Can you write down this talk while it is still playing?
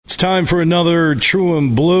time for another True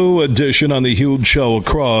and Blue edition on the Huge Show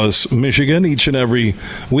across Michigan. Each and every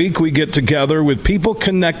week we get together with people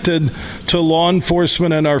connected to law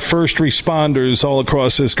enforcement and our first responders all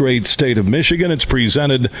across this great state of Michigan. It's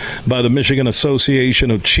presented by the Michigan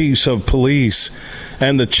Association of Chiefs of Police.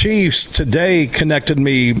 And the Chiefs today connected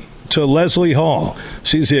me to Leslie Hall.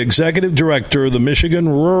 She's the executive director of the Michigan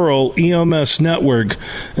Rural EMS Network,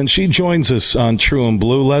 and she joins us on True and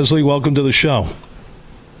Blue. Leslie, welcome to the show.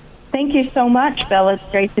 Thank you so much, Bill. It's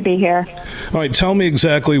great to be here. All right, tell me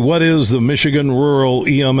exactly, what is the Michigan Rural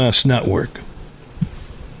EMS Network?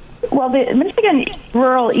 Well, the Michigan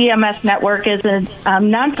Rural EMS Network is a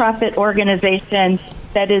nonprofit organization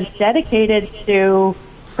that is dedicated to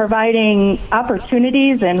providing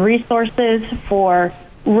opportunities and resources for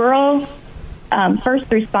rural first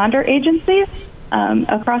responder agencies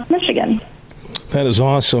across Michigan. That is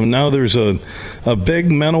awesome. Now there's a big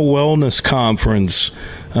mental wellness conference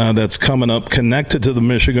that's coming up connected to the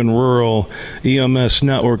Michigan Rural EMS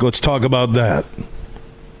Network. Let's talk about that.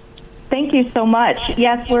 Thank you so much.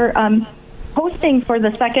 Yes, we're hosting for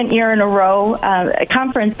the second year in a row a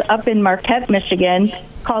conference up in Marquette, Michigan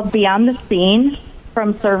called Beyond the Scene,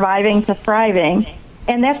 From Surviving to Thriving.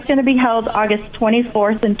 And that's going to be held August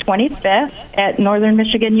 24th and 25th at Northern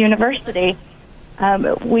Michigan University.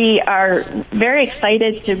 We are very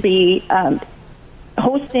excited to be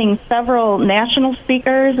hosting several national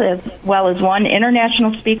speakers as well as one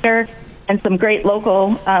international speaker and some great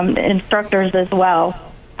local instructors as well.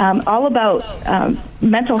 All about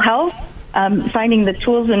mental health, finding the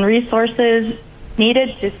tools and resources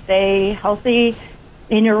needed to stay healthy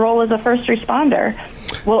in your role as a first responder.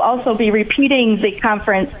 We'll also be repeating the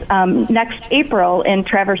conference next April in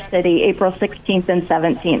Traverse City, April 16th and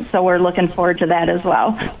 17th. So we're looking forward to that as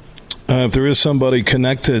well. If there is somebody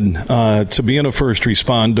connected to being a first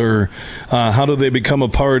responder, how do they become a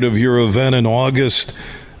part of your event in August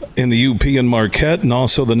in the UP in Marquette, and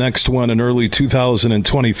also the next one in early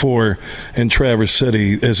 2024 in Traverse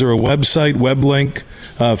City? Is there a website, web link,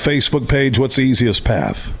 Facebook page? What's the easiest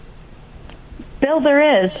path? Bill,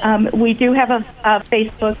 there is. We do have a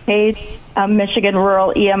Facebook page, Michigan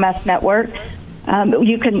Rural EMS Network.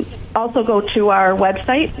 You can also go to our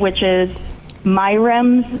website, which is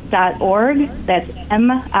mirems.org. That's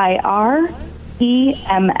MIREMS.org.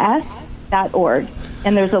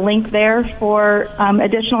 And there's a link there for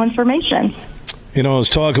additional information. You know, I was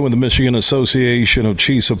talking with the Michigan Association of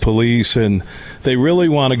Chiefs of Police, and they really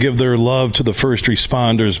want to give their love to the first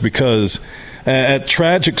responders because at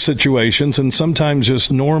tragic situations and sometimes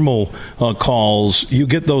just normal calls, you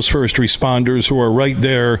get those first responders who are right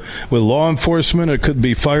there with law enforcement. It could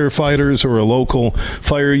be firefighters or a local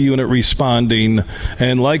fire unit responding.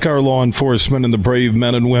 And like our law enforcement and the brave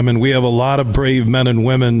men and women, we have a lot of brave men and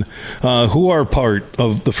women who are part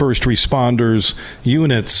of the first responders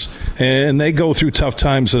units, and they go through tough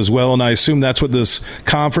times as well. And I assume that's what this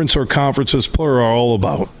conference or conferences plural are all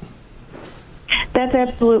about. That's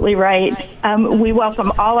absolutely right. We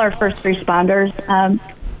welcome all our first responders.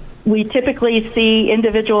 We typically see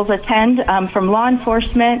individuals attend from law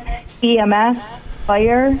enforcement, EMS,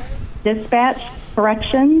 fire, dispatch,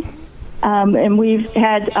 corrections, and we've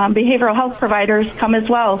had behavioral health providers come as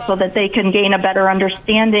well so that they can gain a better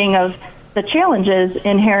understanding of the challenges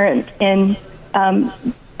inherent in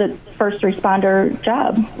the first responder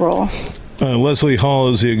job role. Leslie Hall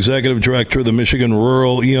is the executive director of the Michigan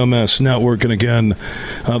Rural EMS Network, and again,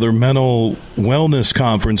 their mental wellness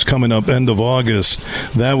conference coming up end of August.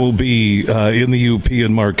 That will be in the UP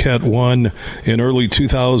in Marquette, one in early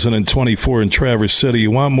 2024 in Traverse City. You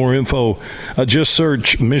want more info, just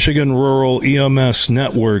search Michigan Rural EMS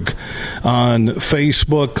Network on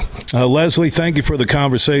Facebook. Leslie, thank you for the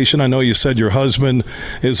conversation. I know you said your husband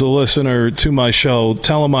is a listener to my show.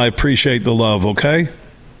 Tell him I appreciate the love, okay?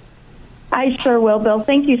 I sure will, Bill.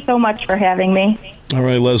 Thank you so much for having me. All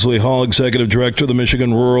right, Leslie Hall, Executive Director of the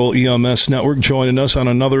Michigan Rural EMS Network, joining us on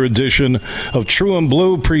another edition of True and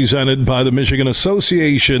Blue, presented by the Michigan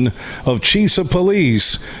Association of Chiefs of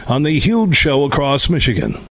Police on the Huge Show across Michigan.